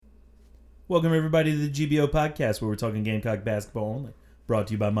Welcome, everybody, to the GBO podcast, where we're talking Gamecock basketball only. Brought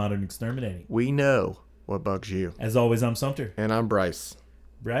to you by Modern Exterminating. We know what bugs you. As always, I'm Sumter. And I'm Bryce.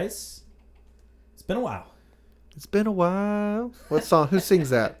 Bryce, it's been a while. It's been a while. What song? Who sings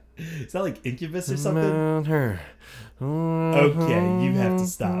that? Is that like Incubus or something? Okay, You have to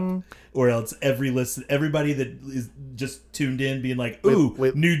stop. Or else everybody that is just tuned in being like,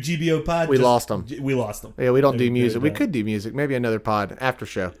 ooh, new GBO pod. We lost them. We lost them. Yeah, we don't do music. We could do music. Maybe another pod after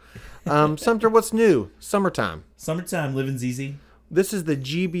show. Sumter, what's new? Summertime. Summertime, living's easy. This is the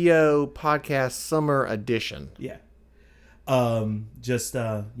GBO podcast summer edition. Yeah.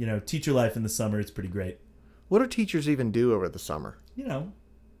 Teacher life in the summer, it's pretty great. What do teachers even do over the summer?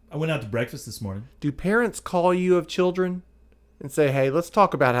 I went out to breakfast this morning. Do parents call you of children and say, hey, let's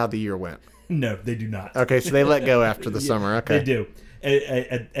talk about how the year went? No, they do not. Okay, so they let go after the summer. Okay. They do.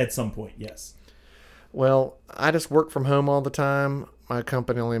 At some point, yes. Well, I just work from home all the time. My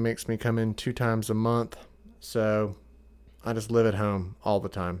company only makes me come in 2 times a month, so I just live at home all the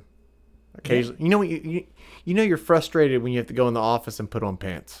time. Occasionally, you're frustrated when you have to go in the office and put on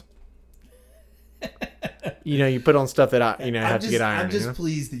pants. You put on stuff that have to get ironed. I'm just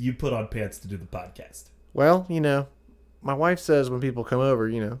pleased that you put on pants to do the podcast. Well, my wife says when people come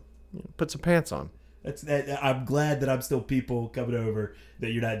over, put some pants on. I'm glad that I'm still people coming over,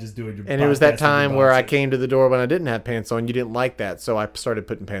 that you're not just doing your. And it was that time where I came to the door when I didn't have pants on. You didn't like that, so I started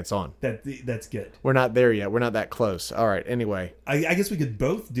putting pants on. That's good. We're not there yet. We're not that close. All right. Anyway, I guess we could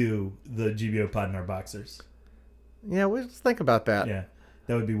both do the GBO pod in our boxers. Yeah, let's think about that. Yeah,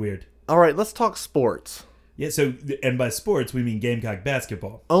 that would be weird. All right, let's talk sports. Yeah. So, and by sports we mean Gamecock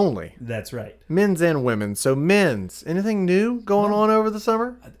basketball only. That's right. Men's and women's. So men's. Anything new going on over the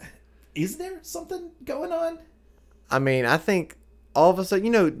summer? Is there something going on? I mean, I think all of a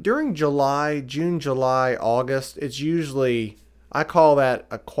sudden, during June, July, August, it's usually, I call that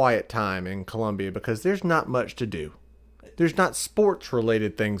a quiet time in Columbia because there's not much to do. There's not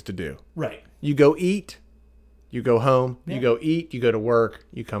sports-related things to do. Right. You go eat, you go home, yeah. You go eat, you go to work,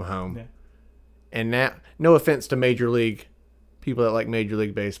 you come home. Yeah. And now, no offense to Major League, people that like Major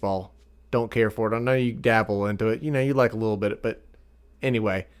League Baseball, don't care for it. I know you dabble into it. You like a little bit, but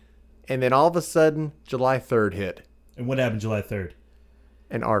anyway. And then all of a sudden, July 3rd hit. And what happened July 3rd?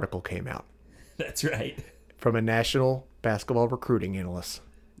 An article came out. That's right. From a national basketball recruiting analyst.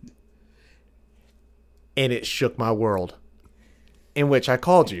 And it shook my world. In which I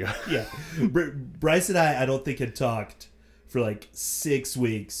called you. Yeah. Bryce and I don't think had talked for like 6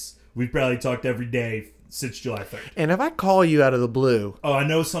 weeks. We've probably talked every day since July 3rd. And if I call you out of the blue. Oh, I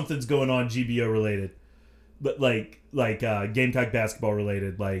know something's going on GBO related. But like Gamecock basketball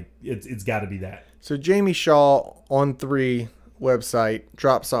related, like it's got to be that. So Jamie Shaw on 3 website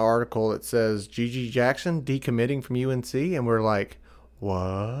drops an article that says Gigi Jackson decommitting from UNC, and we're like,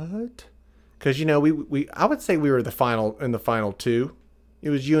 what? Because I would say we were in the final 2.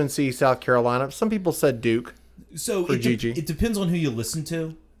 It was UNC, South Carolina. Some people said Duke. So for Gigi. It depends on who you listen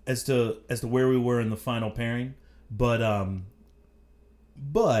to as to where we were in the final pairing, but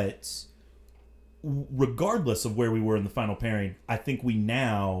regardless of where we were in the final pairing, I think we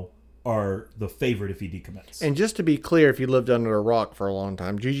now are the favorite if he decommits. And just to be clear, if you lived under a rock for a long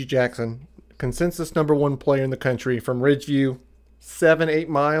time, Gigi Jackson, consensus number 1 player in the country from Ridgeview, 7-8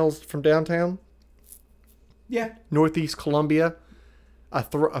 miles from downtown. Yeah. Northeast Columbia, a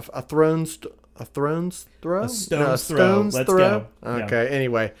stone's throw. Let's go. Okay. Yeah.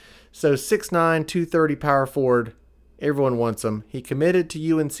 Anyway, so 6'9", 230 power forward. Everyone wants him. He committed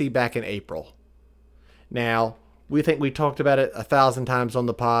to UNC back in April. Now, we think we talked about it 1,000 times on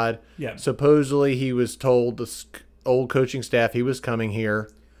the pod. Yeah. Supposedly, he was told the old coaching staff he was coming here.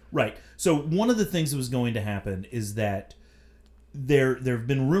 Right. So one of the things that was going to happen is that there have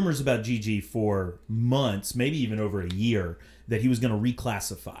been rumors about Gigi for months, maybe even over a year, that he was going to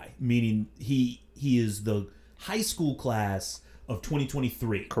reclassify, meaning he is the high school class of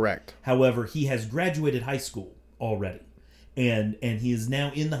 2023. Correct. However, he has graduated high school already, and he is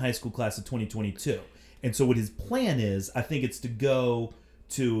now in the high school class of 2022. And so what his plan is, I think it's to go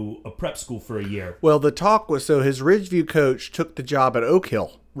to a prep school for a year. Well, the talk was, so his Ridgeview coach took the job at Oak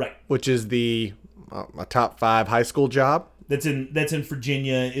Hill. Right. Which is a top 5 high school job. That's in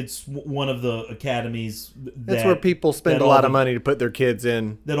Virginia. It's one of the academies. That's where people spend a lot of money to put their kids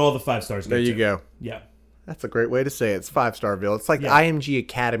in. That all the 5 stars go to. There you go. Yeah. That's a great way to say it. It's 5-Starville. It's like the IMG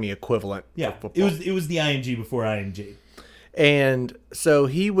Academy equivalent. Yeah. For football. It was the IMG before IMG. And so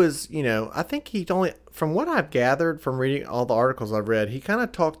he was, I think he only, from what I've gathered from reading all the articles I've read, he kind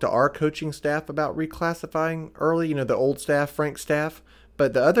of talked to our coaching staff about reclassifying early, the old staff, Frank's staff.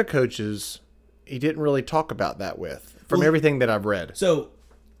 But the other coaches, he didn't really talk about that with, from everything that I've read. So,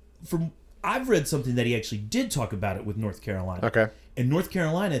 from I've read something that he actually did talk about it with North Carolina. Okay. And North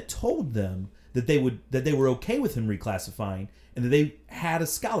Carolina told them that they were okay with him reclassifying, and that they had a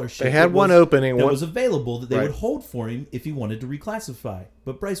scholarship. They had one opening that was available that they Right. would hold for him if he wanted to reclassify.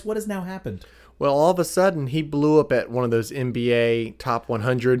 But Bryce, what has now happened? Well, all of a sudden, he blew up at one of those NBA top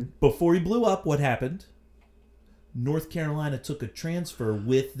 100. Before he blew up, what happened? North Carolina took a transfer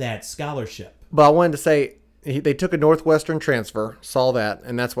with that scholarship. But I wanted to say they took a Northwestern transfer, saw that,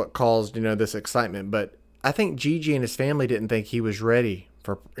 and that's what caused this excitement. But I think Gigi and his family didn't think he was ready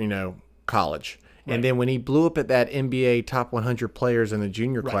for college. Right. And then when he blew up at that NBA top 100 players in the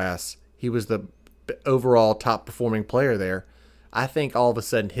junior class, he was the overall top performing player there. I think all of a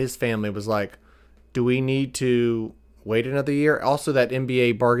sudden his family was like, do we need to wait another year? Also, that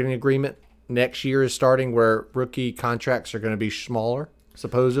NBA bargaining agreement next year is starting where rookie contracts are going to be smaller,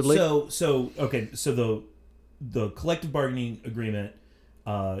 supposedly. So the collective bargaining agreement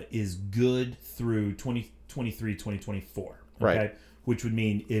is good through 2023, 2024. Okay? Right. Which would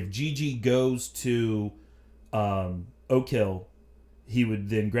mean if Gigi goes to Oak Hill, he would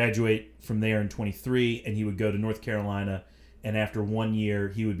then graduate from there in 23, and he would go to North Carolina. And after 1 year,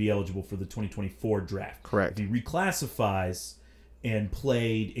 he would be eligible for the 2024 draft. Correct. If he reclassifies and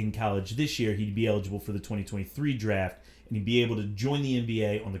played in college this year, he'd be eligible for the 2023 draft, and he'd be able to join the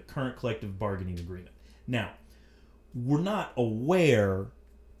NBA on the current collective bargaining agreement. Now, we're not aware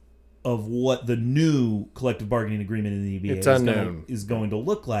of what the new collective bargaining agreement in the NBA It's unknown. is going to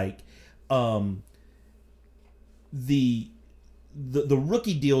look like. The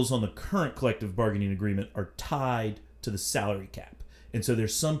rookie deals on the current collective bargaining agreement are tied to the salary cap, and so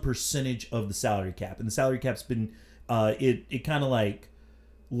there's some percentage of the salary cap, and the salary cap's been it kind of like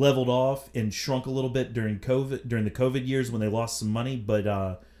leveled off and shrunk a little bit during the COVID years when they lost some money, but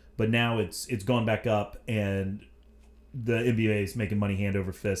now it's gone back up, and the NBA is making money hand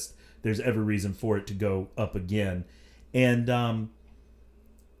over fist. There's every reason for it to go up again, and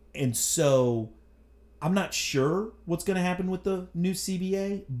so I'm not sure what's going to happen with the new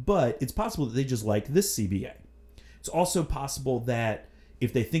CBA, but it's possible that they just like this CBA. It's also possible that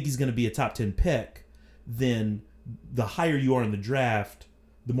if they think he's going to be a top 10 pick, then the higher you are in the draft,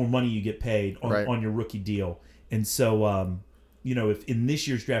 the more money you get paid on your rookie deal. And so, if in this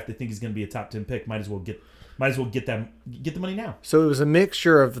year's draft they think he's going to be a top 10 pick, might as well get the money now. So it was a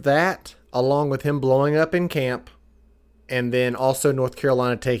mixture of that, along with him blowing up in camp, and then also North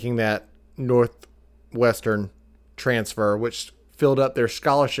Carolina taking that Northwestern transfer, which filled up their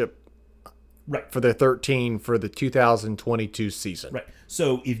scholarship for their 13 for the 2022 season. Right.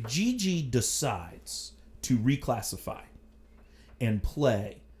 So if Gigi decides to reclassify and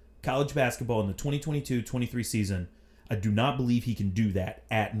play college basketball in the 2022-23 season, I do not believe he can do that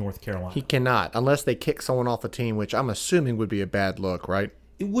at North Carolina. He cannot, unless they kick someone off the team, which I'm assuming would be a bad look, right?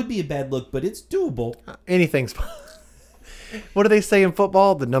 It would be a bad look, but it's doable. Anything's What do they say in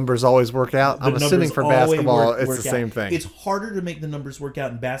football? The numbers always work out. I'm assuming for basketball, it's the same thing. It's harder to make the numbers work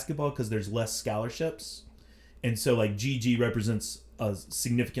out in basketball because there's less scholarships. And so, like, GG represents a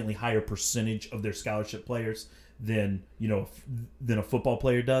significantly higher percentage of their scholarship players than a football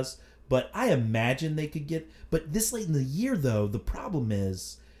player does. But I imagine they could get... But this late in the year, though, the problem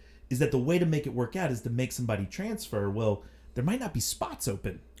is that the way to make it work out is to make somebody transfer. Well, there might not be spots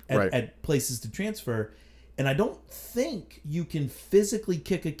open at places to transfer. And I don't think you can physically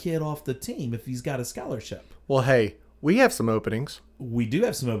kick a kid off the team if he's got a scholarship. Well, hey, we have some openings. We do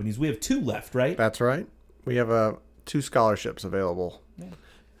have some openings. We have 2 left, right? That's right. We have 2 scholarships available. Yeah.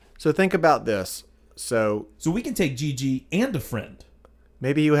 So think about this. So we can take GG and a friend.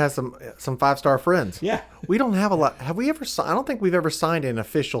 Maybe you have some 5-star friends. Yeah. We don't have a lot. Have we ever? I don't think we've ever signed an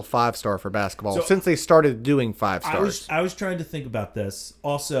official 5-star for basketball since they started doing 5-stars. I was trying to think about this.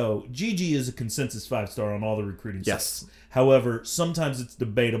 Also, GG is a consensus 5-star on all the recruiting sites. However, sometimes it's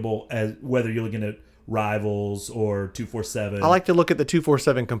debatable as whether you're looking at Rivals or 247. I like to look at the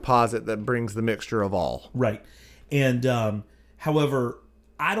 247 composite that brings the mixture of all. Right. And however,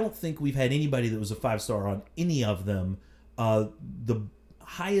 I don't think we've had anybody that was a 5-star on any of them. The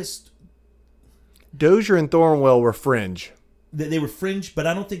highest... Dozier and Thornwell were fringe. They were fringe, but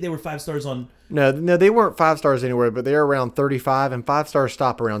I don't think they were 5-stars on... No, they weren't 5-stars anywhere, but they're around 35, and 5-stars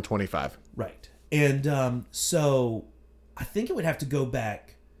stop around 25. Right. And so I think it would have to go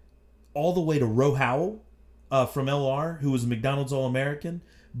back all the way to Roe Howell from LR, who was a McDonald's All-American,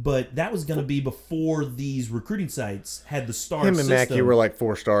 but that was going to be before these recruiting sites had the star system. Him and Mackey were like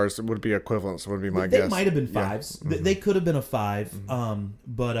 4 stars. It would be equivalents, would be my guess. They might have been 5s. Yeah. They could have been a 5.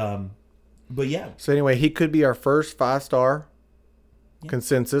 Mm-hmm. But yeah. So anyway, he could be our first 5-star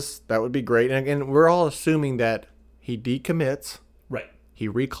consensus. That would be great. And again, we're all assuming that he decommits. Right. he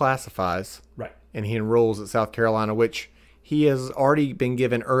reclassifies, Right. and he enrolls at South Carolina, which he has already been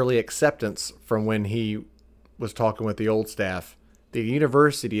given early acceptance from when he was talking with the old staff. The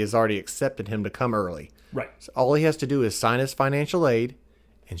university has already accepted him to come early. Right. So all he has to do is sign his financial aid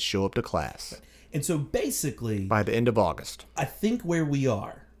and show up to class And so basically, by the end of August. I think where we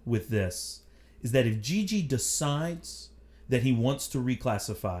are with this is that if Gigi decides that he wants to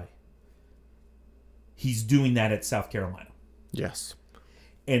reclassify, he's doing that at South Carolina. Yes.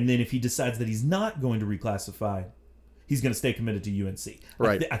 And then if he decides that he's not going to reclassify, he's going to stay committed to UNC.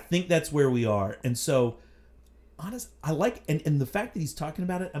 Right. I think that's where we are. And so, I like, and the fact that he's talking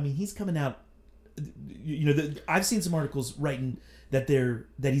about it, I mean, he's coming out, I've seen some articles writing that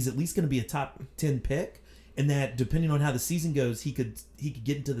he's at least going to be a top 10 pick, and that depending on how the season goes, he could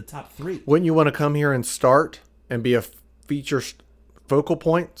get into the top 3. Wouldn't you want to come here and start and be a feature focal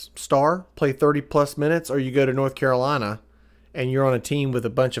point star, play 30 plus minutes, or you go to North Carolina and you're on a team with a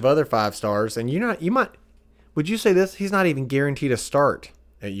bunch of other 5 stars, and would you say this? He's not even guaranteed a start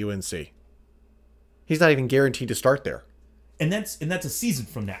at UNC. He's not even guaranteed to start there. And that's a season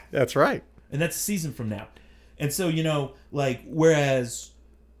from now. That's right. And that's a season from now. And so, whereas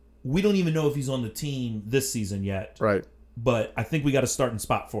we don't even know if he's on the team this season yet. Right. But I think we got a starting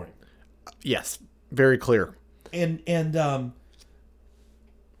spot for him. Yes. Very clear. And And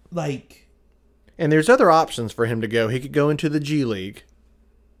there's other options for him to go. He could go into the G League,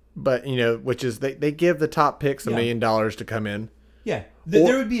 but which is they give the top picks $1 million to come in. Yeah,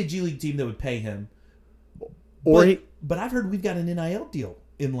 there would be a G League team that would pay him. But I've heard we've got an NIL deal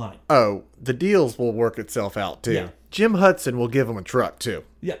in line. Oh, the deals will work itself out too. Yeah. Jim Hudson will give him a truck too.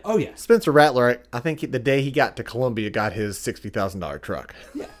 Yeah. Oh yeah. Spencer Rattler, I think the day he got to Columbia, got his $60,000 truck.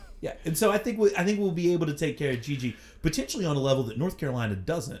 Yeah. Yeah, and so I think we'll be able to take care of Gigi potentially on a level that North Carolina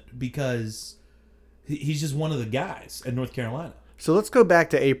doesn't, because he's just one of the guys at North Carolina. So let's go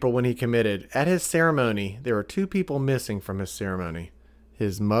back to April when he committed. At his ceremony, there were 2 people missing from his ceremony: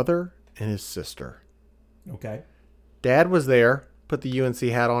 his mother and his sister. Okay. Dad was there, put the UNC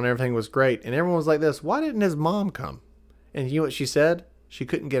hat on, everything was great, and everyone was like this: why didn't his mom come? And you know what she said? She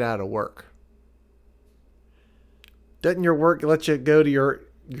couldn't get out of work. Doesn't your work let you go to your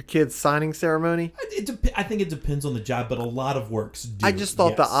kid's signing ceremony? I think it depends on the job, but a lot of works do. I just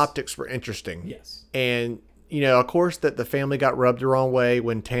thought the optics were interesting. Yes. And, of course, that the family got rubbed the wrong way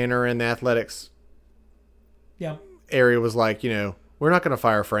when Tanner and the athletics area was like, we're not going to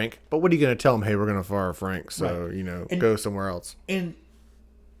fire Frank, but what are you going to tell him? Hey, we're going to fire Frank, so, right. Go somewhere else. And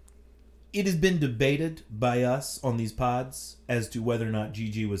it has been debated by us on these pods as to whether or not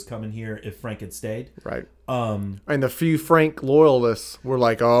Gigi was coming here if Frank had stayed. Right. And the few Frank loyalists were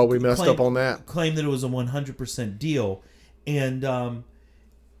like, oh, we messed up on that. Claimed that it was a 100% deal. And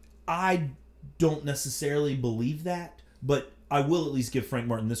I don't necessarily believe that, but I will at least give Frank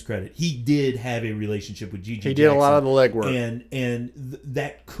Martin this credit. He did have a relationship with Gigi. He did a lot of the legwork. And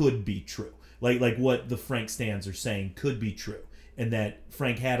that could be true. Like what the Frank stands are saying could be true. And that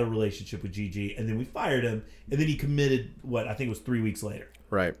Frank had a relationship with Gigi, and then we fired him, and then he committed, I think it was 3 weeks later.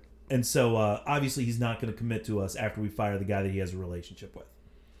 Right. And so, obviously, he's not going to commit to us after we fire the guy that he has a relationship with.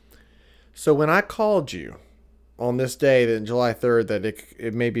 So when I called you on this day, that July 3rd, that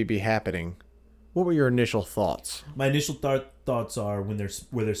it maybe be happening, what were your initial thoughts? My initial thoughts are where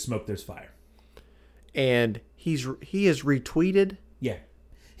there's smoke, there's fire. And he has retweeted. Yeah.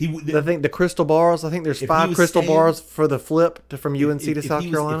 I think the crystal bars. I think there's 5 crystal bars for the flip from UNC to South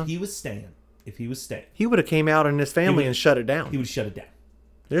Carolina. If he was staying, he would have came out in his family and shut it down. He would have shut it down.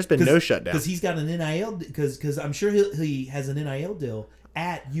 There's been no shutdown because he's got an NIL. Because I'm sure he has an NIL deal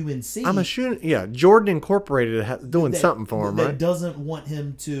at UNC. I'm assuming, yeah. Jordan Incorporated doing something for him, right? That doesn't want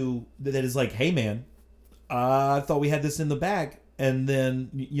him to. That is like, hey man, I thought we had this in the bag. And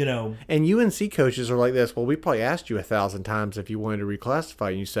then, And UNC coaches are like this. Well, we probably asked you 1,000 times if you wanted to reclassify,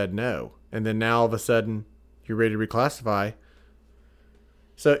 and you said no. And then now all of a sudden, you're ready to reclassify.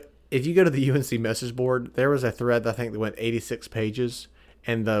 So if you go to the UNC message board, there was a thread I think that went 86 pages,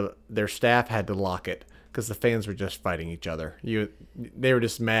 and their staff had to lock it because the fans were just fighting each other. They were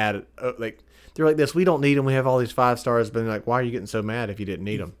just mad. They're like this. We don't need them. We have all these 5 stars. But like, why are you getting so mad if you didn't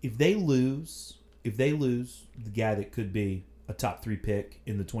need them? If they lose the guy that could be a top 3 pick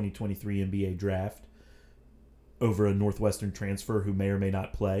in the 2023 NBA draft over a Northwestern transfer who may or may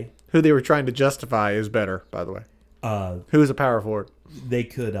not play. Who they were trying to justify is better, by the way. Who's a power forward? They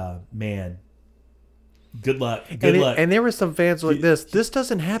could, man. Good luck. Good luck. And there were some fans like this. This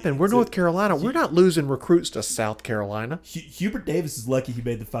doesn't happen. We're North Carolina. We're not losing recruits to South Carolina. Hubert Davis is lucky he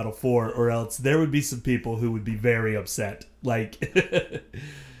made the Final Four, or else there would be some people who would be very upset.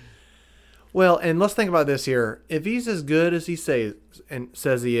 Well, and let's think about this here. If he's as good as he says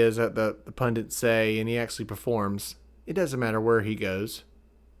he is, that the pundits say, and he actually performs, it doesn't matter where he goes.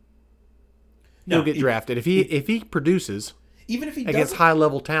 He'll get drafted if he produces, even if he against high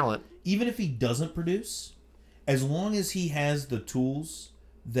level talent. Even if he doesn't produce, as long as he has the tools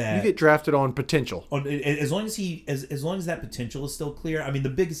that you get drafted on potential. As long as as long as that potential is still clear. I mean, the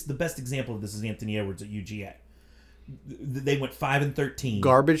best example of this is Anthony Edwards at UGA. They went 5-13.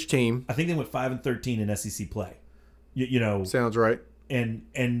 Garbage team. I think they went 5-13 in SEC play. You know, sounds right. And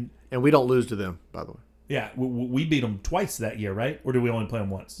we don't lose to them, by the way. Yeah, we beat them twice that year, right? Or did we only play them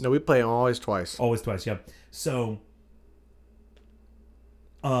once? No, we play them always twice. Always twice, yeah. So,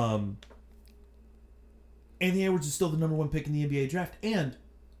 Anthony Edwards is still the number 1 pick in the NBA draft, and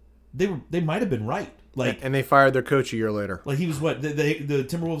they might have been right. And they fired their coach a year later. Like he was what? The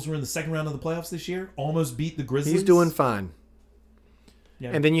Timberwolves were in the second round of the playoffs this year. Almost beat the Grizzlies. He's doing fine. Yeah.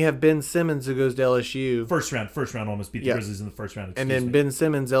 And then you have Ben Simmons who goes to LSU. First round almost beat the Grizzlies in the first round. And then Ben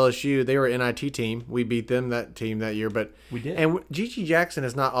Simmons, LSU, they were an NIT team. We beat them, that team, that year. But we did. And GG Jackson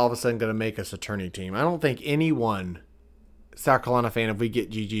is not all of a sudden going to make us a tourney team. I don't think anyone, South Carolina fan, if we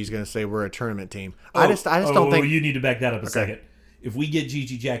get GG, is going to say we're a tournament team. I just don't think. You need to back that up a second. If we get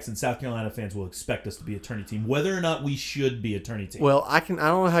GG Jackson, South Carolina fans will expect us to be a tourney team, whether or not we should be a tourney team. Well, I don't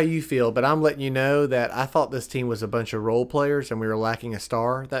know how you feel, but I'm letting you know that I thought this team was a bunch of role players and we were lacking a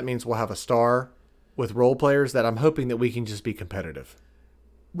star. That means we'll have a star with role players that I'm hoping that we can just be competitive.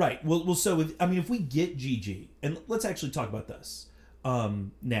 Right. Well. So if we get GG, and let's actually talk about this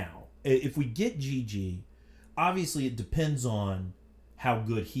now. If we get GG, obviously it depends on how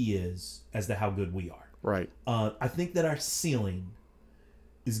good he is as to how good we are. Right. I think that our ceiling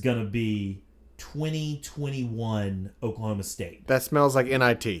is going to be 2021 Oklahoma State. That smells like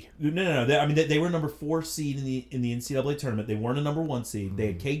NIT. No. They were number 4 seed in the NCAA tournament. They weren't a number 1 seed. They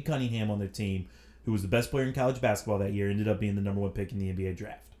had Cade Cunningham on their team, who was the best player in college basketball that year. Ended up being the number 1 pick in the NBA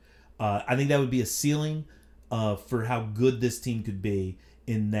draft. I think that would be a ceiling for how good this team could be.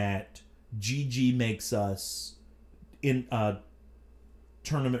 In that GG makes us in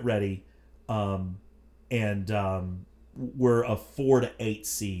tournament ready. And we're a 4 to 8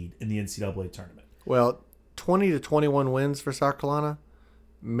 seed in the NCAA tournament. Well, 20 to 21 wins for South Carolina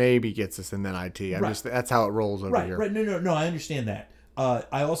maybe gets us in that NIT. That's how it rolls over here. Right. No. I understand that.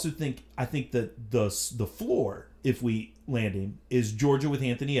 I also think that the floor, if we land him, is Georgia with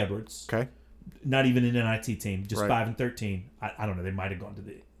Anthony Edwards. Okay. Not even an NIT team, just 5-13. I don't know. They might have gone to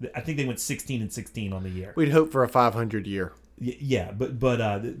I think they went 16-16 on the year. We'd hope for a 500 year. Yeah, but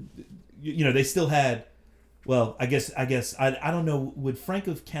they still had. Well, I guess I don't know. Would Frank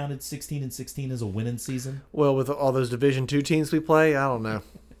have counted 16-16 as a winning season? Well, with all those Division II teams we play, I don't know.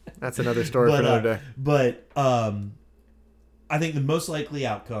 That's another story for another day. But I think the most likely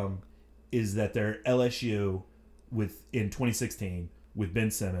outcome is that they're LSU in 2016 with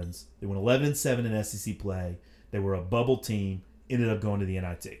Ben Simmons. They went 11-7 in SEC play. They were a bubble team. Ended up going to the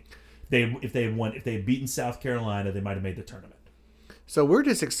NIT. If they had beaten South Carolina, they might have made the tournament. So we're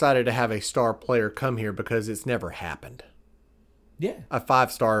just excited to have a star player come here because it's never happened. Yeah. A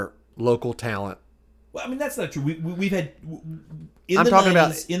 5-star local talent. Well, I mean, that's not true. We've had in the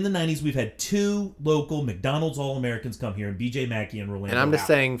 90s we've had 2 local McDonald's All-Americans come here, and BJ Mackey and Rolando. And I'm just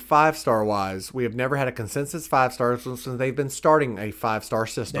saying 5-star wise, we have never had a consensus 5-star since they've been starting a 5-star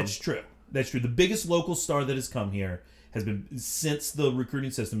system. That's true. The biggest local star that has come here has been, since the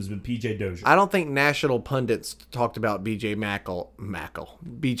recruiting system, has been PJ Dozier. I don't think national pundits talked about BJ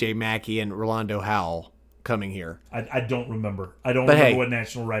Mackey and Rolando Howell coming here. I don't remember. I don't remember what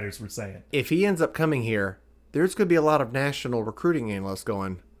national writers were saying. If he ends up coming here, there's going to be a lot of national recruiting analysts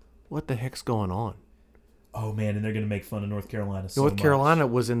going, what the heck's going on? Oh, man, and they're going to make fun of North Carolina so North much. Carolina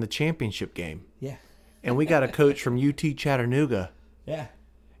was in the championship game. Yeah. And we got a coach from UT Chattanooga. Yeah.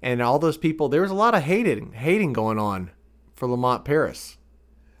 And all those people, there was a lot of hating going on for Lamont Paris.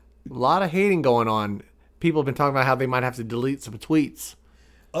 A lot of hating going on. People have been talking about how they might have to delete some tweets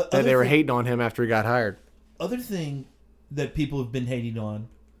that they were hating on him after he got hired. Other thing that people have been hating on,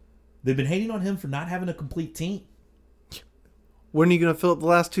 they've been hating on him for not having a complete team. When are you going to fill up the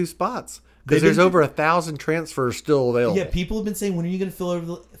last 2 spots? Because there's over 1,000 transfers still available. Yeah, people have been saying, when are you going to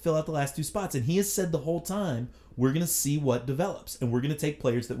fill out the last 2 spots? And he has said the whole time, we're going to see what develops, and we're going to take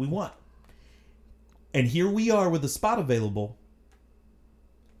players that we want. And here we are with a spot available,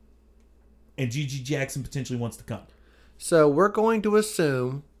 and GG Jackson potentially wants to come. So we're going to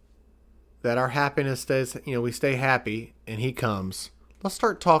assume that our happiness stays, we stay happy, and he comes. Let's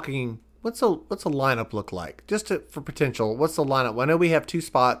start talking. What's a lineup look like? For potential, what's the lineup? I know we have 2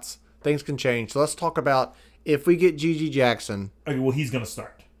 spots. Things can change. So let's talk about if we get GG Jackson. Okay, well, he's going to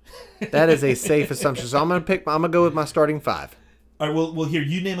start. That is a safe assumption. So I'm gonna go with my starting 5. All right. Well, here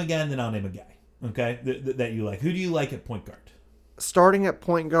you name a guy, and then I'll name a guy. Okay, that you like. Who do you like at point guard? Starting at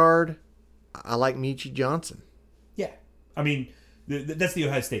point guard, I like Michi Johnson. Yeah, I mean, that's the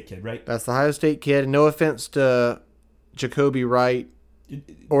Ohio State kid, right? That's the Ohio State kid. No offense to Jacoby Wright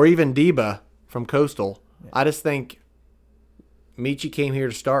or even Deba from Coastal. Yeah. I just think Michi came here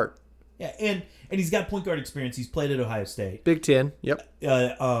to start. Yeah, and he's got point guard experience. He's played at Ohio State. Big Ten. Yep.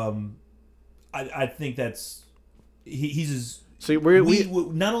 I think that's he's as. So we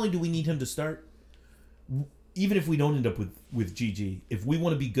not only do we need him to start, even if we don't end up with GG, if we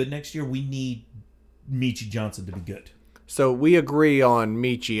want to be good next year, we need Michi Johnson to be good. So we agree on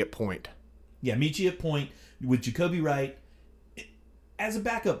Michi at point. Yeah, Michi at point with Jacoby Wright as a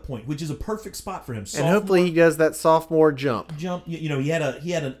backup point, which is a perfect spot for him. And hopefully he does that sophomore jump. You know, he had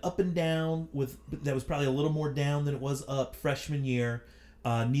an up and down that was probably a little more down than it was up freshman year.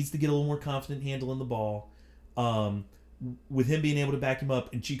 Needs to get a little more confident handling the ball. With him being able to back him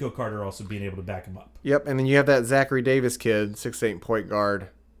up, and Chico Carter also being able to back him up. Yep, and then you have that Zachary Davis kid, 6'8" point guard.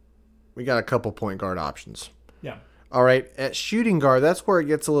 We got a couple point guard options. Yeah. All right, at shooting guard, that's where it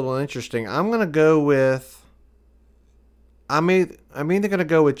gets a little interesting. I'm going to go with... I'm either going to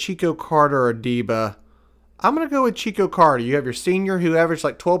go with Chico Carter or Deba. I'm going to go with Chico Carter. You have your senior who averaged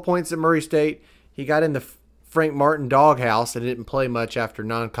like 12 points at Murray State. He got in the Frank Martin doghouse and didn't play much after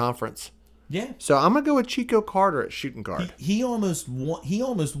non-conference. Yeah. So I'm gonna go with Chico Carter at shooting guard. He almost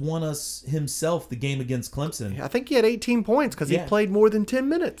won us himself the game against Clemson. I think he had 18 points because he played more than 10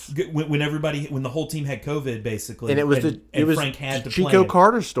 minutes. When the whole team had COVID, basically, and it was Frank had to play Chico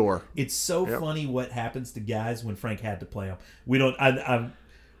Carter store. It's so funny what happens to guys when Frank had to play them. We don't.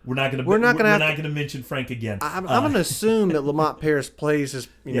 We're not going to mention Frank again. I'm going to assume that Lamont Paris plays his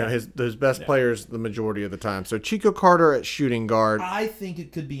best players the majority of the time. So Chico Carter at shooting guard. I think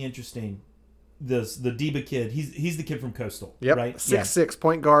it could be interesting. The Deba kid, he's the kid from Coastal, yep, right? 6'6"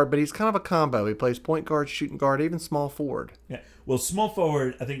 point guard, but he's kind of a combo. He plays point guard, shooting guard, even small forward. Yeah. Well, small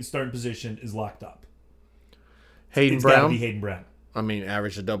forward, I think the starting position is locked up. Hayden Brown. It's got to be Hayden Brown. I mean,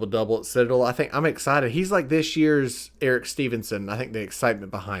 averaged a double-double at Citadel. I think I'm excited. He's like this year's Eric Stevenson. I think the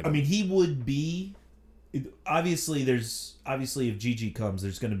excitement behind him. I mean, he would be. Obviously, if GG comes,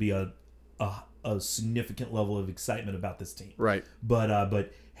 there's going to be a significant level of excitement about this team. Right.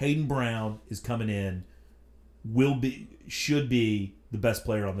 But Hayden Brown is coming in. Should be the best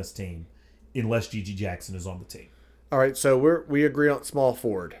player on this team, unless GG Jackson is on the team. All right, so we agree on small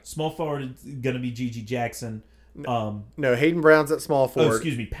forward. Small forward is going to be GG Jackson. No, Hayden Brown's at small forward. Oh,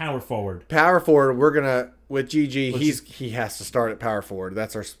 excuse me, power forward. Power forward, we're gonna with GG. He has to start at power forward.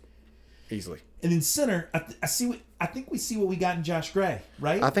 That's our easily. And in center, I think we see what we got in Josh Gray,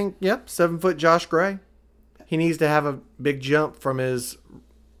 right? I think 7-foot Josh Gray. He needs to have a big jump from his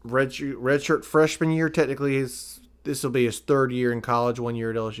redshirt freshman year. Technically, this will be his third year in college, 1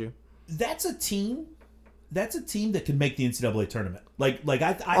 year at LSU. That's a team that can make the NCAA tournament.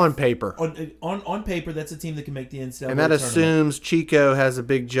 On paper. On paper, that's a team that can make the NCAA tournament. And that assumes Chico has a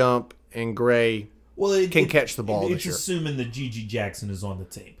big jump and Gray can catch the ball this year. It's assuming that GG Jackson is on the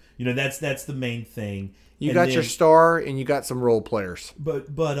team. You know, that's the main thing. You got your star and you got some role players. But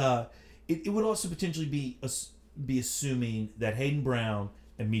it would also potentially be assuming that Hayden Brown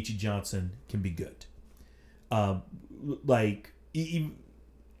and Michi Johnson can be good. And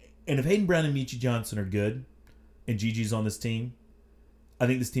if Hayden Brown and Michi Johnson are good, and Gigi's on this team, I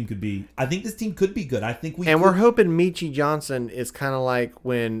think this team could be good. We're hoping Michi Johnson is kind of like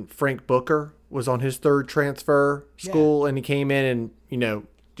when Frank Booker was on his third transfer school and he came in and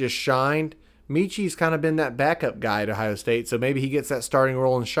just shined. Michi's kind of been that backup guy at Ohio State, so maybe he gets that starting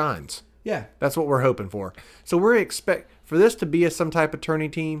role and shines. Yeah, that's what we're hoping for. So we're expect for this to be some type of tourney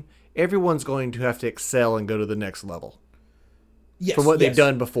team. Everyone's going to have to excel and go to the next level. Yes, from what they've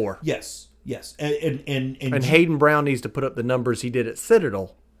done before. Yes. And Hayden Brown needs to put up the numbers he did at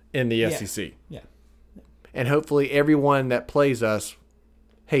Citadel in the SEC. Yeah. And hopefully everyone that plays us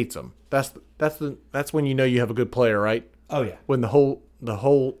hates them. That's when you have a good player, right? Oh yeah. When the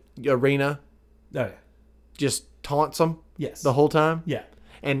whole arena just taunts them. Yes. The whole time. Yeah.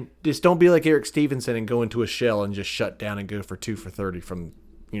 And just don't be like Eric Stevenson and go into a shell and just shut down and go for 2 for 30 from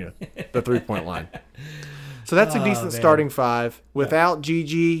the 3-point line. So that's a decent starting 5. Without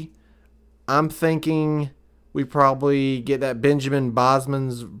GG, I'm thinking we probably get that Benjamin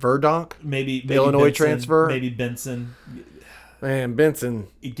Bosman's Verdonk. Maybe the Illinois Benson, transfer. Maybe Benson. Man, Benson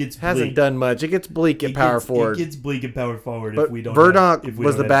hasn't bleak. Done much. It gets bleak at power forward. It gets bleak at power forward but if we don't Verdonk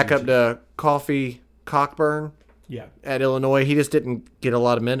was the backup to Coffee Cockburn at Illinois. He just didn't get a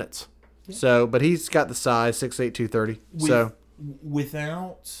lot of minutes. Yeah. So, but he's got the size, 6'8", 230.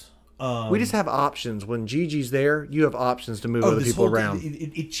 without. We just have options. When Gigi's there, you have options to move other this people whole around.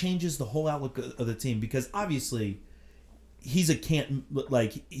 It changes the whole outlook of the team because obviously he's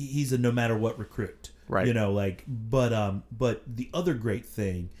a no matter what recruit, Right. You know, but the other great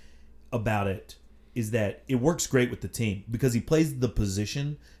thing about it is that it works great with the team because he plays the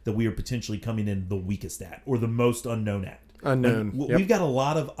position that we are potentially coming in the weakest at or the most unknown at. Unknown. Like, Yep. We've got a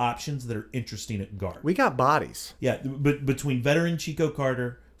lot of options that are interesting at guard. We got bodies. Yeah, but between veteran Chico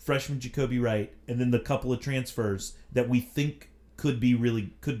Carter, freshman Jacoby Wright, and then the couple of transfers that we think could be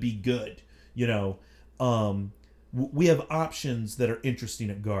good, you know, we have options that are interesting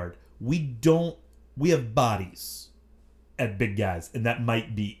at guard. We have bodies at big guys, and that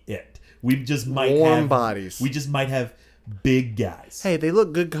might be it. We just might Warm have bodies. We just might have big guys. Hey, they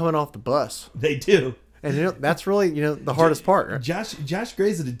look good coming off the bus. They do. And that's really, the hardest part. Right? Josh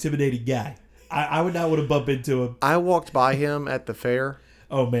Gray's an intimidating guy. I would not want to bump into him. I walked by him at the fair.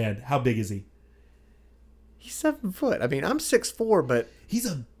 Oh man, how big is he? He's 7 foot. I mean, I'm 6'4", but He's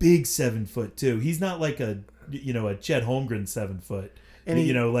a big 7 foot too. He's not like a Chet Holmgren 7 foot. And he-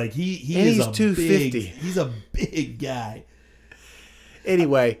 he and is he's a 250. He's a big guy.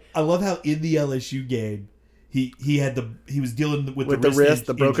 anyway, I love how in the LSU game he was dealing with the wrist,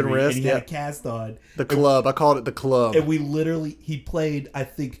 the broken injury, wrist, and he had yeah. a cast on. the club. I called it the club. And he played I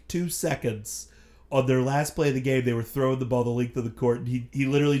think 2 seconds on their last play of the game. They were throwing the ball the length of the court, and he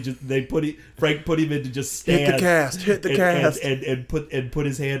literally Frank put him in to just stand, Hit the cast. and put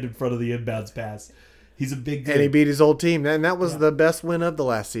his hand in front of the inbounds pass. He's a big dude. And he beat his old team. And that was the best win of the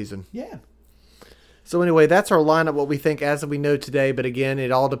last season. Yeah. So anyway, that's our lineup, what we think as we know today. But again,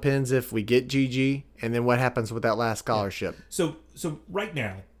 it all depends if we get GG and then what happens with that last scholarship. So right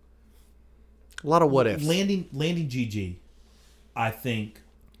now, A lot of what ifs. landing GG, I think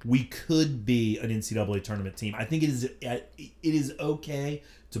we could be an NCAA tournament team. I think it is okay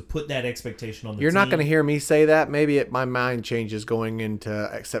to put that expectation on the You're team. not going to hear me say that. Maybe my mind changes going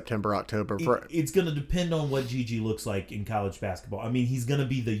into September, October. It's going to depend on what GG looks like in college basketball. I mean, he's going to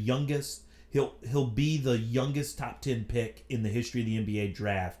be the youngest. He'll be the youngest top 10 pick in the history of the NBA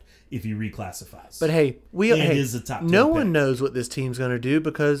draft if he reclassifies. But hey, is a top 10 no pick. one knows what this team's going to do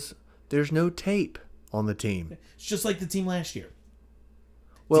because there's no tape on the team. It's just like the team last year.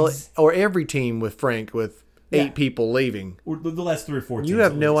 Well, or every team with Frank with Yeah. 8 people leaving. Or the last 3 or 4 teams. You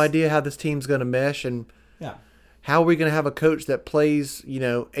have at no least. idea how this team's going to mesh and Yeah. how are we going to have a coach that plays,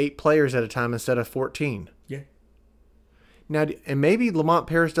 8 players at a time instead of 14? Yeah. Now, and maybe Lamont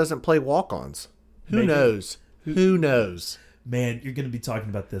Paris doesn't play walk-ons. Who Maybe. knows? Who knows? Man, you're going to be talking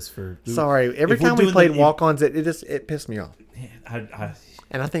about this for... Sorry, every if we're time we doing played the- walk-ons, it pissed me off. I,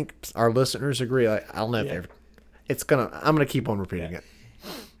 And I think our listeners agree. I don't know if I'm gonna keep on repeating it.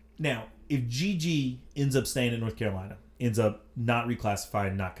 now, if GG ends up staying in North Carolina, ends up not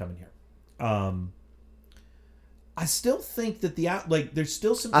reclassifying, not coming here, I still think that there's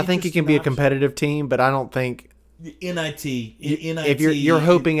still some. I think it can be a interesting competitive team, but I don't think options. NIT. if you're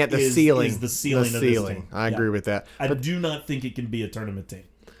hoping at the ceiling, is the ceiling. Of this team. I agree with that. I do not think it can be a tournament team.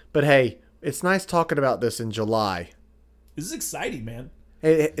 But hey, it's nice talking about this in July. This is exciting, man.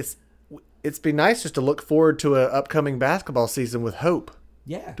 It's be nice just to look forward to an upcoming basketball season with hope.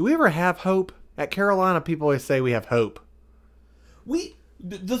 Yeah. Do we ever have hope? At Carolina, people always say we have hope. The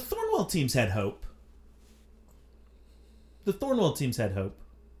Thornwell teams had hope. The Thornwell teams had hope.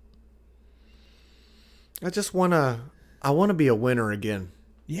 I want to be a winner again.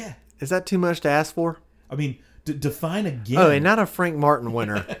 Yeah. Is that too much to ask for? I mean, define again. Oh, and not a Frank Martin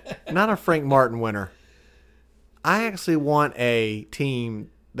winner. Not a Frank Martin winner. I actually want a team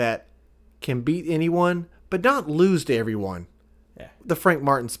that can beat anyone, but not lose to everyone. Yeah. The Frank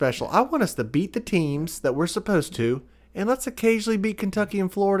Martin special. I want us to beat the teams that we're supposed to, and let's occasionally beat Kentucky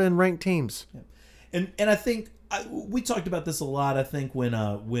and Florida and ranked teams. And I think we talked about this a lot. I think when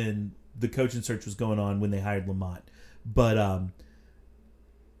the coaching search was going on when they hired Lamont, but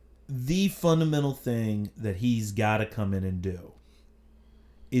the fundamental thing that he's got to come in and do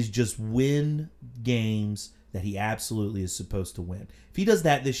is just win games that he absolutely is supposed to win. If he does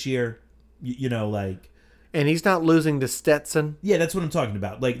that this year, And he's not losing to Stetson. yeah, that's what I'm talking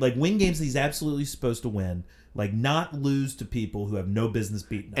about. Like win games that he's absolutely supposed to win. Like not lose to people who have no business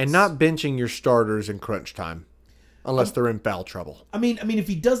beating us. And not benching your starters in crunch time. Unless they're in foul trouble. I mean, if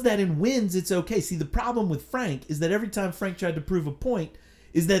he does that and wins, it's okay. See, the problem with Frank is that every time Frank tried to prove a point,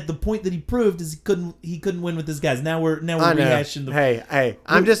 is that the point that he proved is he couldn't win with his guys. Now we're rehashing the. Hey,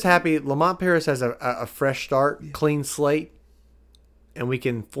 I'm just happy Lamont Paris has a fresh start, clean slate, and we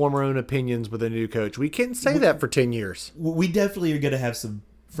can form our own opinions with a new coach. We can't say that for 10 years. We definitely are going to have some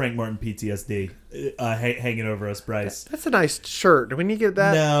Frank Martin PTSD hanging over us, Bryce. That's a nice shirt. Do we need to get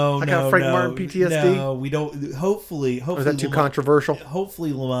that? No, I no, got Frank no, Martin PTSD. No, we don't. Hopefully, Or is that too controversial?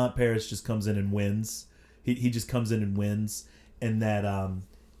 Hopefully, Lamont Paris just comes in and wins. He just comes in and wins, and that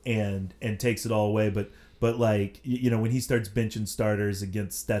and takes it all away. But like when he starts benching starters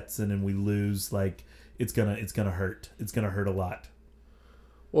against Stetson and we lose, like it's gonna hurt. It's gonna hurt a lot.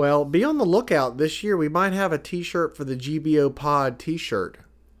 Well, be on the lookout. This year we might have a T-shirt for the GBO Pod T-shirt.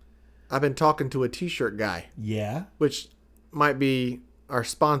 I've been talking to a T-shirt guy. Yeah. Which might be our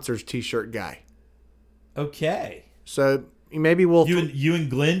sponsor's T-shirt guy. Okay. So maybe we'll... You and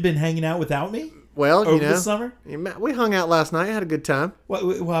Glenn been hanging out without me? Well, over the summer? We hung out last night. Had a good time.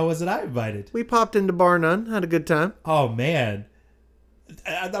 Why wasn't I invited? We popped into Bar None. Had a good time. Oh, man.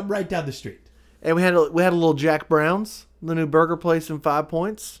 I'm right down the street. And we had a little Jack Brown's, the new burger place in 5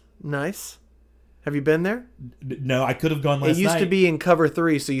 Points. Nice. Have you been there? No, I could have gone last night. It used to be in cover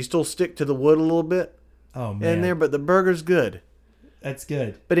 3, so you still stick to the wood a little bit. Oh, man. In there, but the burger's good. That's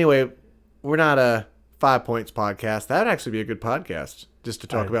good. But anyway, we're not a 5 Points podcast. That'd actually be a good podcast, just to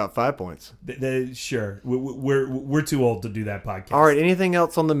talk about 5 Points. Sure. We're too old to do that podcast. All right, anything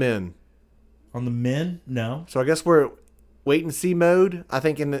else on the men? On the men? No. So I guess we're wait and see mode. I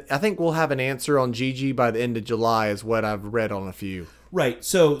think we'll have an answer on Gigi by the end of July is what I've read on a few. Right.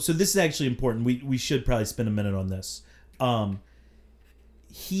 So this is actually important. We should probably spend a minute on this.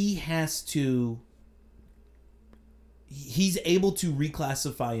 He's able to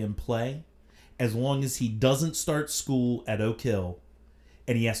reclassify and play as long as he doesn't start school at Oak Hill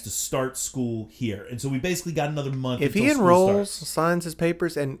and he has to start school here. And so we basically got another month. If he enrolls, signs his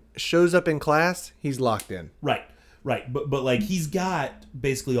papers, and shows up in class, he's locked in. Right. But like he's got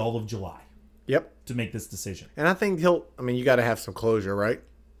basically all of July. Yep. To make this decision. And I think you got to have some closure, right?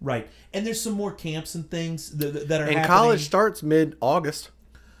 Right. And there's some more camps and things that are happening. And college starts mid-August.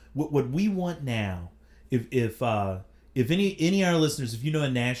 What we want now, if any of our listeners, if you know a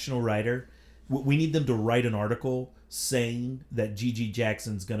national writer, we need them to write an article saying that Gigi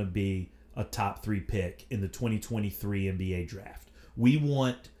Jackson's going to be a top 3 pick in the 2023 NBA draft. We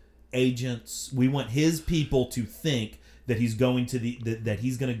want agents, we want his people to think that he's going to that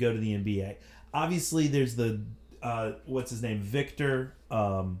he's going to go to the NBA. Obviously, there's the what's his name, Victor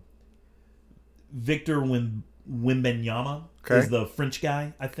Wembanyama is the French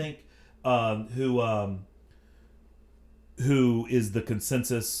guy, I think, who is the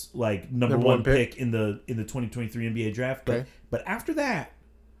consensus like number one pick in the 2023 NBA draft. But after that,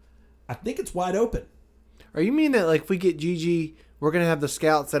 I think it's wide open. Are you mean that like if we get Gigi, we're gonna have the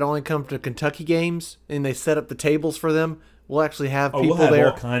scouts that only come to Kentucky games and they set up the tables for them? We'll actually have people there. We'll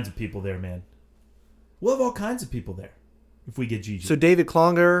have all kinds of people there, man. We'll have all kinds of people there if we get Gigi. So David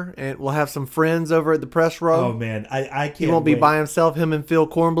Clonger, and we'll have some friends over at the press row. Oh man, I can't. He won't be by himself. Him and Phil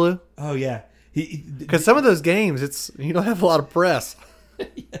Kornblue. Oh yeah, because some of those games, you don't have a lot of press.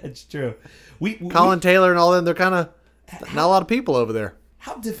 Yeah, it's true. Colin Taylor and all them, they're kind of not a lot of people over there.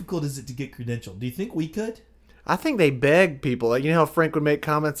 How difficult is it to get credentialed? Do you think we could? I think they beg people. Like, you know how Frank would make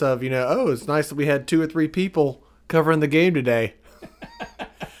comments of, oh, it's nice that we had 2 or 3 people covering the game today.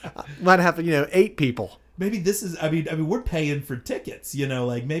 Might have 8 people. Maybe this is. I mean, we're paying for tickets.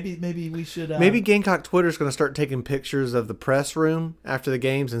 Like maybe we should. Maybe Gamecock Twitter's going to start taking pictures of the press room after the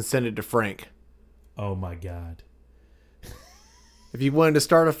games and send it to Frank. Oh my God! If you wanted to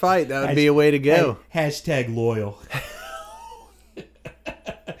start a fight, that would be a way to go. Hashtag loyal.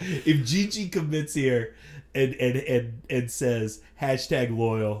 If Gigi commits here and says hashtag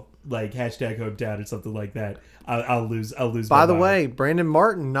loyal, like hashtag hometown or something like that, I'll lose. By the way, Brandon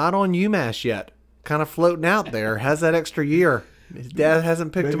Martin not on UMass yet. Kind of floating out there. Has that extra year. His dad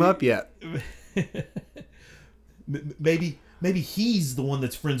hasn't picked him up yet. Maybe he's the one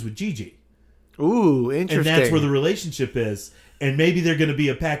that's friends with Gigi. Ooh, interesting. And that's where the relationship is. And maybe they're going to be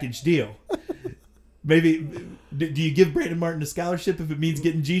a package deal. Maybe, do you give Brandon Martin a scholarship if it means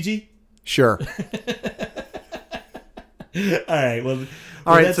getting Gigi? Sure. All right. Well,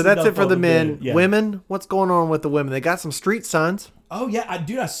 so that's it for the men. Yeah. Women, what's going on with the women? They got some street signs. Oh yeah,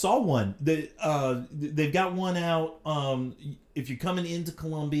 I saw one. They've got one out. If you're coming into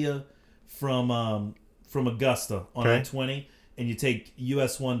Columbia from Augusta on I-20, and you take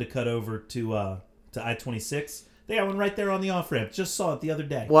US 1 to cut over to I-26, they got one right there on the off ramp. Just saw it the other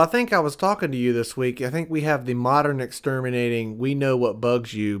day. Well, I think I was talking to you this week. I think we have the modern exterminating. We know what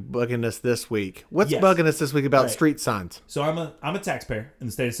bugs you bugging us this week. What's bugging us this week about street signs? So I'm a taxpayer in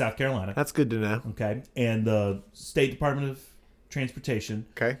the state of South Carolina. That's good to know. Okay, and the State Department of Transportation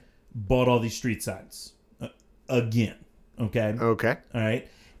bought all these street signs again. Okay. All right,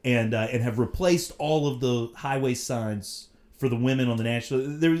 and have replaced all of the highway signs for the women on the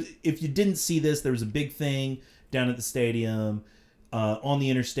national. If you didn't see this, there was a big thing down at the stadium, on the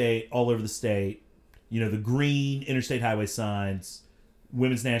interstate, all over the state. The green interstate highway signs,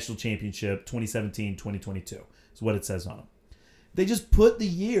 Women's National Championship 2017-2022 is what it says on them. They just put the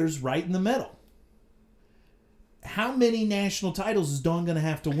years right in the middle. How many national titles is Dawn going to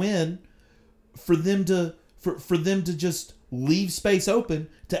have to win for them to just leave space open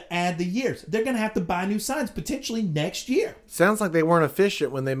to add the years? They're going to have to buy new signs potentially next year. Sounds like they weren't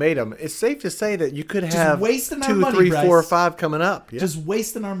efficient when they made them. It's safe to say that you could have wasting our 2, money, 3, Bryce. 4, or 5 coming up. Yeah. Just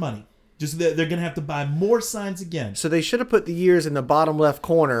wasting our money. Just they're going to have to buy more signs again. So they should have put the years in the bottom left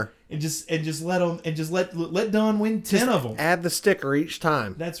corner And just let them let Dawn win 10 of them. Add the sticker each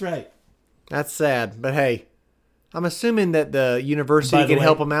time. That's right. That's sad, but hey, I'm assuming that the university By the can way-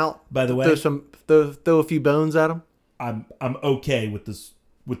 help them out. by the way- throw a few bones at them. I'm okay with this,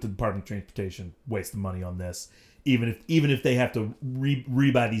 with the Department of Transportation wasting money on this, even if they have to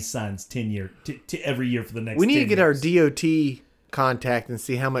rebuy these signs 10 year to every year for the next. We need 10 to get years. our DOT contact and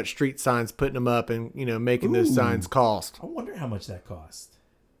see how much street signs putting them up and making those Ooh. signs cost. I wonder how much that cost.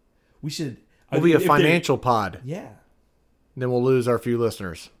 We should. We'll be a if they're- financial pod. Yeah. Then we'll lose our few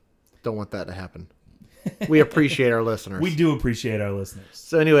listeners. Don't want that to happen. We appreciate our listeners. We do appreciate our listeners.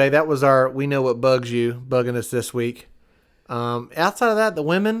 So anyway, that was our We Know What Bugs You bugging us this week. Outside of that, the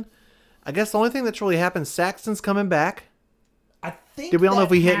women, I guess the only thing that's really happened, Saxton's coming back. I think. Did we don't know that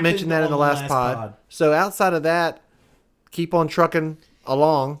if we hit happened mention that in on the last pod. So outside of that, keep on trucking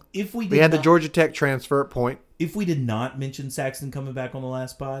along. If we We had the not- Georgia Tech transfer at Point. If we did not mention Saxton coming back on the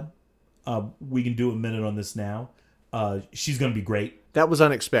last pod, we can do a minute on this now. She's going to be great. That was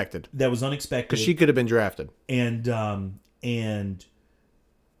unexpected That was unexpected. because she could have been drafted. and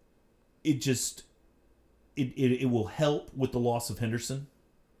it just it will help with the loss of Henderson.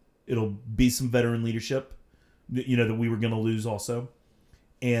 It'll be some veteran leadership, that we were going to lose also,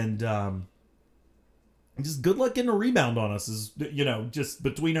 and just good luck getting a rebound on us. Is just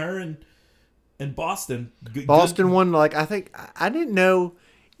between her and Boston. Boston won, I think, I didn't know,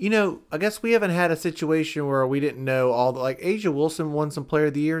 I guess we haven't had a situation where we didn't know all the, Asia Wilson won some Player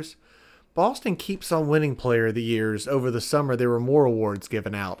of the Years. Boston keeps on winning Player of the Years. Over the summer, there were more awards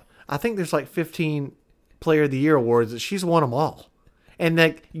given out. I think there's 15 Player of the Year awards that she's won them all.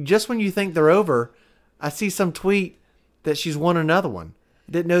 And just when you think they're over, I see some tweet that she's won another one.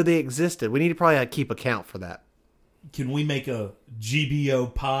 Didn't know they existed. We need to probably keep account for that. Can we make a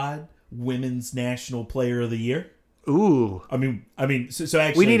GBO pod Women's National Player of the Year? Ooh. I mean, so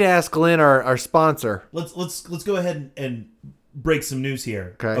actually, We need to ask Glenn, our sponsor. let's go ahead and break some news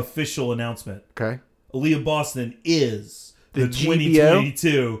here. Okay. Official announcement. Okay. Aaliyah Boston is The the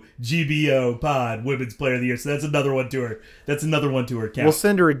 2022 GBO Pod Women's Player of the Year. So that's another one to her. That's another one to her count. We'll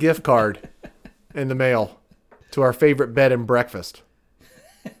send her a gift card in the mail to our favorite bed and breakfast.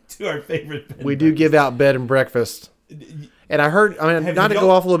 to our favorite. We do give out bed and breakfast. And I heard, Have not to y'all- go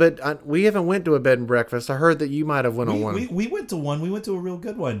off a little bit, we haven't went to a bed and breakfast. I heard that you might have went on one. We went to one. We went to a real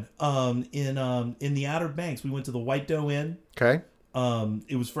good one. In the Outer Banks, we went to the White Doe Inn. Okay.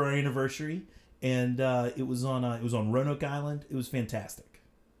 It was for our anniversary, and it was on Roanoke Island. It was fantastic.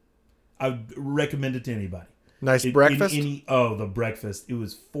 I would recommend it to anybody. Nice breakfast? The breakfast. It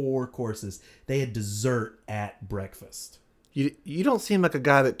was 4 courses. They had dessert at breakfast. You don't seem like a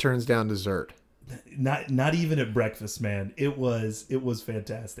guy that turns down dessert. Not even at breakfast, man. It was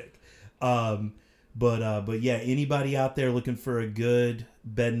fantastic. But yeah, anybody out there looking for a good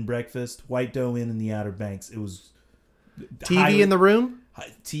bed and breakfast, White Doe Inn in the Outer Banks. It was TV in the room?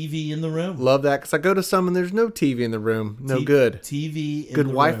 TV in the room. Love that, because I go to some and there's no TV in the room. No good. TV in Good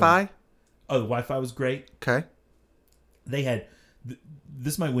the Wi-Fi? room. Oh, the Wi-Fi was great. Okay. They had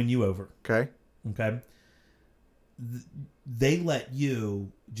this might win you over. Okay. Okay. They let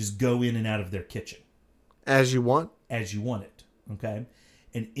you just go in and out of their kitchen As you want? as you want it. Okay.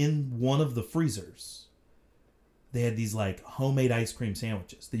 And in one of the freezers, they had these homemade ice cream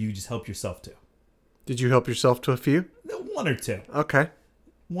sandwiches that you could just help yourself to. Did you help yourself to a few? One or two. Okay.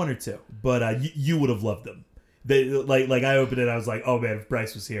 One or two. But you would have loved them. They I opened it, I was like, oh man, if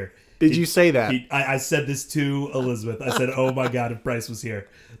Bryce was here. Did you say that? I said this to Elizabeth. I said, oh my God, if Bryce was here,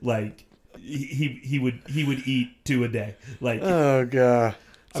 he would eat 2 a day. Oh, God.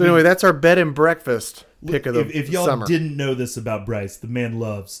 So anyway, that's our bed and breakfast pick of the if y'all summer. didn't know this about Bryce, the man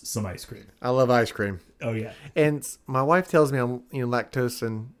loves some ice cream. I love ice cream. Oh yeah, And my wife tells me I'm lactose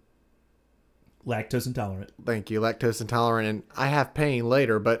intolerant, and I have pain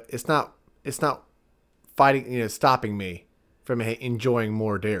later, but it's not fighting, stopping me from enjoying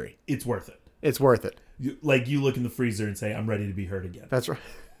more dairy. it's worth it. It's worth it. You look in the freezer and say, I'm ready to be hurt again. That's right.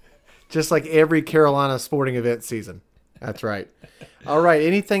 Just like every Carolina sporting event season. That's right. All right.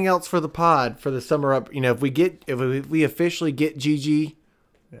 Anything else for the pod for the summer up? If we officially get GG,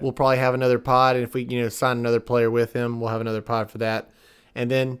 we'll probably have another pod. And if we, sign another player with him, we'll have another pod for that. And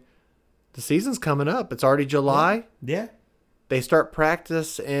then the season's coming up. It's already July. Yeah. They start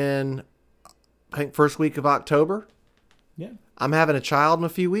practice in, I think, first week of October. Yeah. I'm having a child in a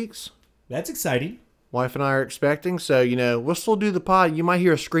few weeks. That's exciting. Wife and I are expecting. So, we'll still do the pod. You might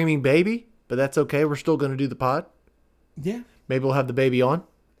hear a screaming baby, but that's okay. We're still going to do the pod. Yeah. Maybe we'll have the baby on.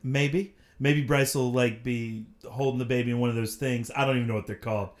 Maybe Bryce will be holding the baby in one of those things. I don't even know what they're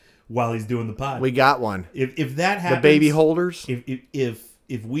called while he's doing the pod. We got one. If that happens, the baby holders.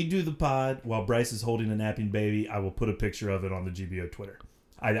 If we do the pod while Bryce is holding a napping baby, I will put a picture of it on the GBO Twitter.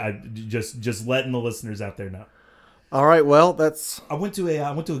 I just letting the listeners out there know. All right. Well, I went to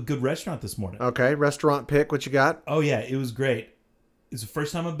a good restaurant this morning. Okay. Restaurant pick. What you got? Oh yeah, it was great. It's the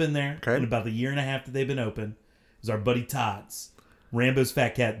first time I've been there Okay. in about the year and a half that they've been open. It was our buddy Todd's, Rambo's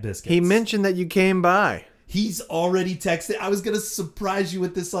Fat Cat Biscuits. He mentioned that you came by. He's already texted. I was going to surprise you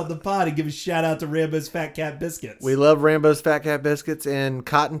with this on the pod and give a shout out to Rambo's Fat Cat Biscuits. We love Rambo's Fat Cat Biscuits in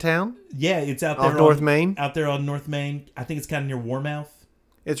Cottontown. Yeah, it's out there on North Main. Out there on North Main. I think it's kind of near Warmouth.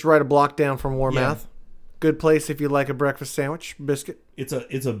 It's right a block down from Warmouth. Yeah. Good place if you like a breakfast sandwich biscuit. It's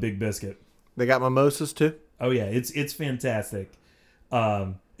a big biscuit. They got mimosas too. Oh yeah, it's fantastic.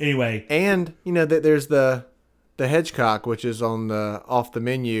 Anyway, and there's the Hedgecock, which is on the off the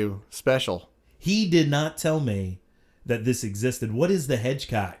menu special. He did not tell me that this existed. What is the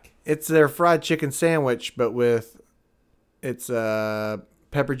Hedgecock? It's their fried chicken sandwich, but it's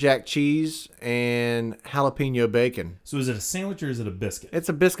pepper jack cheese and jalapeno bacon. So is it a sandwich or is it a biscuit? It's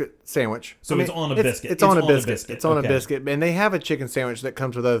a biscuit sandwich. So it's on a biscuit. It's on a biscuit. It's on Okay. a biscuit. And they have a chicken sandwich that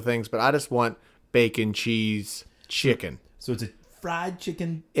comes with other things, but I just want bacon, cheese, chicken. So it's a fried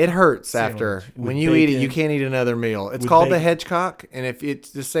chicken. It hurts Sandwich after. with When you eat it, bacon. you can't eat another meal. It's With called the bacon. Hedgecock, and if it's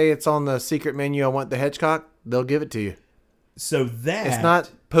to say it's on the secret menu, I want the Hedgecock, they'll give it to you. So that It's not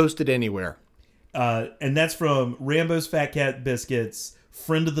posted anywhere. and that's from Rambo's Fat Cat Biscuits,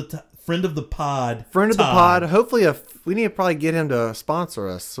 friend of the pod. Friend of the Todd. pod. Hopefully, we need to probably get him to sponsor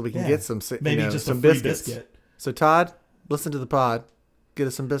us so we can Yeah. get some Maybe just some a free biscuits. biscuit. So Todd, listen to the pod. Get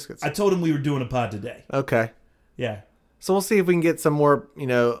us some biscuits. I told him we were doing a pod today. Okay. Yeah. So we'll see if we can get some more,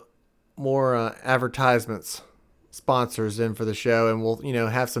 more advertisements, sponsors in for the show, and we'll,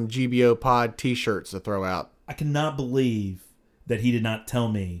 have some GBO Pod T-shirts to throw out. I cannot believe that he did not tell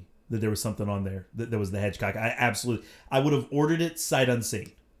me that there was something on there that was the Hedgecock. I would have ordered it sight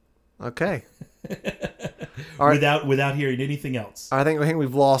unseen. Okay. All right. Without hearing anything else. I think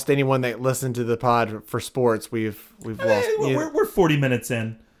we've lost anyone that listened to the pod for sports. We've lost. We're 40 minutes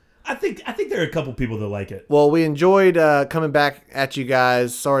in. I think there are a couple people that like it. Well, we enjoyed coming back at you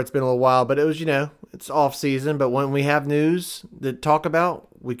guys. Sorry it's been a little while, but it was, it's off season. But when we have news to talk about,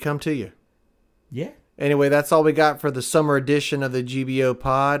 we come to you. Yeah. Anyway, that's all we got for the summer edition of the GBO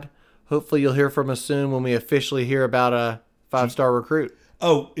Pod. Hopefully you'll hear from us soon when we officially hear about a 5-star recruit.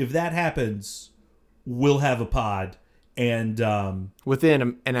 Oh, if that happens, we'll have a pod. And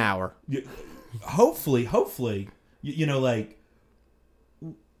Within an hour. hopefully,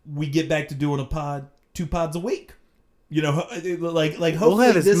 we get back to doing a pod, 2 pods a week. Hopefully We'll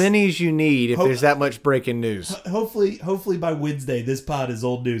have as many as you need if there's that much breaking news. Hopefully by Wednesday, this pod is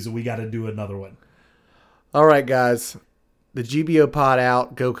old news and we got to do another one. All right, guys. The GBO Pod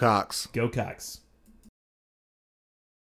out. Go Cox. Go Cox.